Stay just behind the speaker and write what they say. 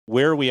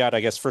where are we at,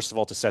 I guess, first of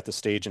all, to set the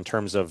stage in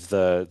terms of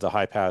the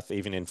high path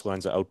avian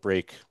influenza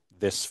outbreak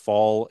this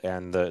fall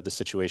and the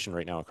situation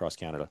right now across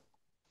Canada?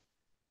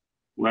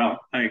 Well,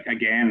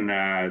 again,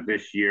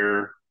 this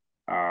year,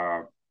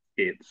 uh,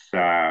 it's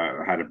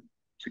had a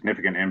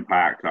significant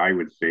impact, I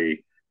would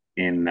say,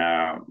 in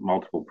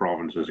multiple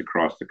provinces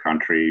across the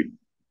country: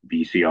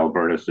 BC,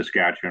 Alberta,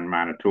 Saskatchewan,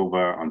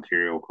 Manitoba,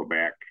 Ontario,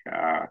 Quebec,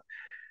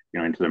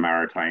 into the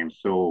Maritimes.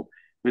 So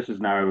this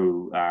is now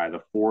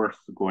the fourth,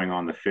 going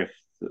on the fifth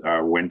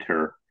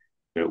winter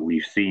that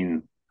we've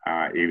seen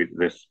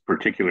this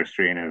particular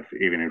strain of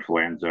avian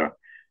influenza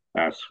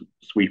uh,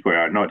 sweep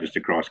out, not just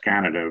across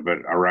Canada, but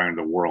around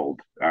the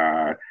world.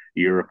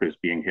 Europe is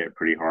being hit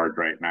pretty hard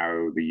right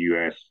now. The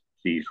US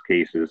sees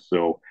cases.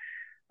 So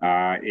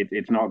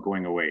it's not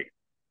going away.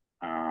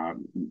 Uh,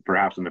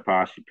 Perhaps in the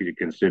past, you could have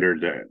considered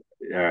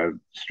that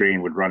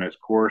strain would run its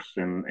course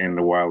in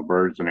the wild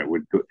birds and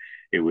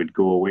it would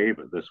go away,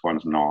 but this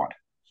one's not.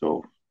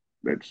 So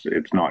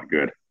it's not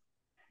good.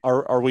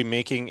 Are we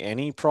making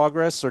any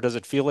progress, or does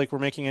it feel like we're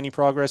making any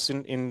progress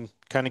in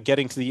kind of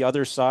getting to the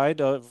other side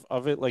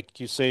of it,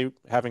 like you say,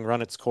 having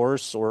run its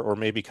course, or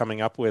maybe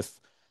coming up with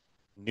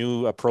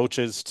new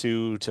approaches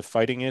to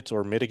fighting it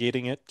or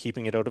mitigating it,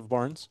 keeping it out of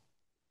barns?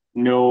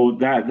 No,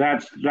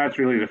 that's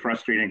really the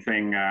frustrating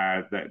thing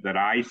that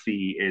I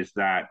see is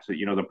that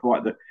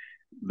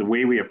the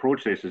way we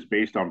approach this is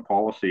based on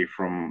policy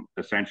from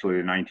essentially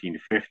the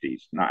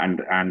 1950s,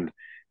 and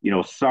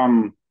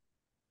some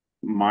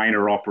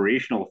minor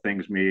operational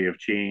things may have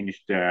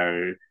changed,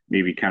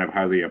 maybe kind of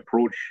how they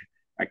approach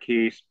a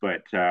case,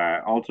 but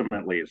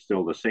ultimately it's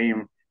still the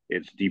same.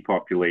 It's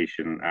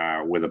depopulation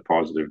with a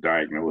positive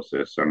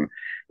diagnosis, and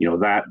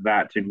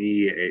that to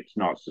me, it's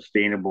not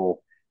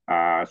sustainable.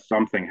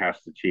 Something has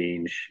to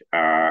change,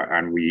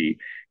 and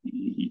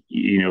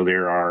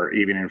there are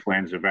avian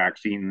influenza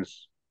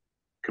vaccines,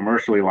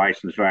 commercially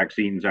licensed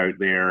vaccines out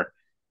there,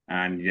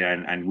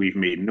 and we've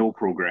made no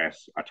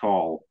progress at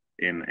all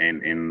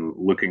in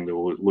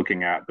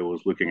looking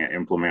at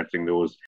implementing those